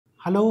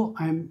Hello,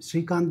 I am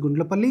Srikanth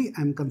Gundlapalli.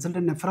 I am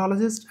consultant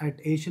nephrologist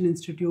at Asian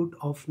Institute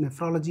of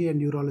Nephrology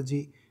and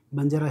Urology,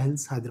 Banjara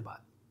Hills, Hyderabad.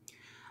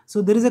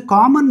 So there is a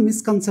common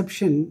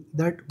misconception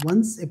that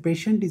once a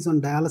patient is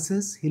on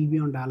dialysis, he'll be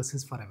on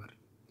dialysis forever.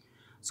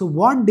 So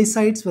what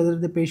decides whether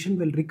the patient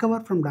will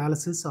recover from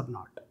dialysis or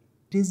not?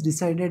 It is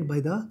decided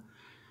by the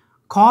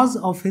cause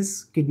of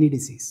his kidney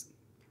disease.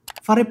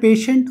 For a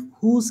patient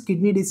whose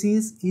kidney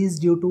disease is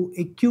due to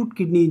acute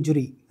kidney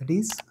injury, that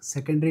is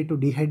secondary to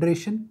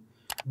dehydration,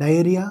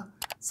 diarrhea,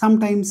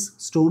 sometimes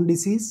stone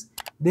disease,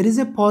 there is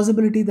a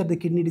possibility that the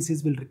kidney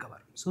disease will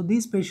recover. So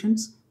these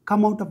patients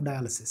come out of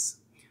dialysis.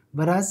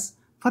 Whereas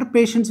for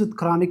patients with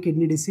chronic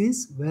kidney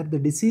disease, where the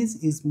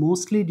disease is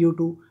mostly due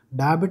to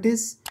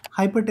diabetes,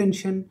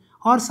 hypertension,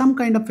 or some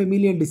kind of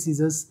familial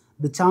diseases,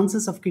 the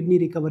chances of kidney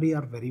recovery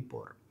are very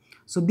poor.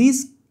 So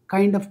these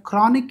kind of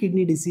chronic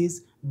kidney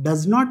disease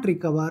does not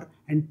recover,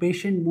 and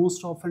patient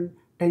most often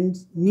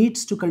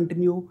needs to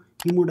continue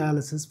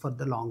hemodialysis for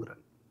the long run.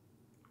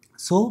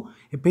 So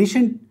a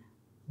patient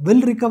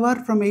will recover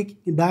from a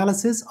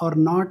dialysis or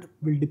not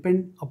will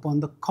depend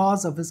upon the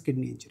cause of his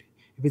kidney injury.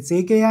 If it's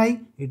AKI,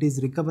 it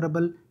is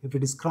recoverable. If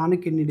it is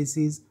chronic kidney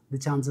disease, the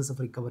chances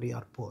of recovery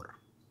are poor.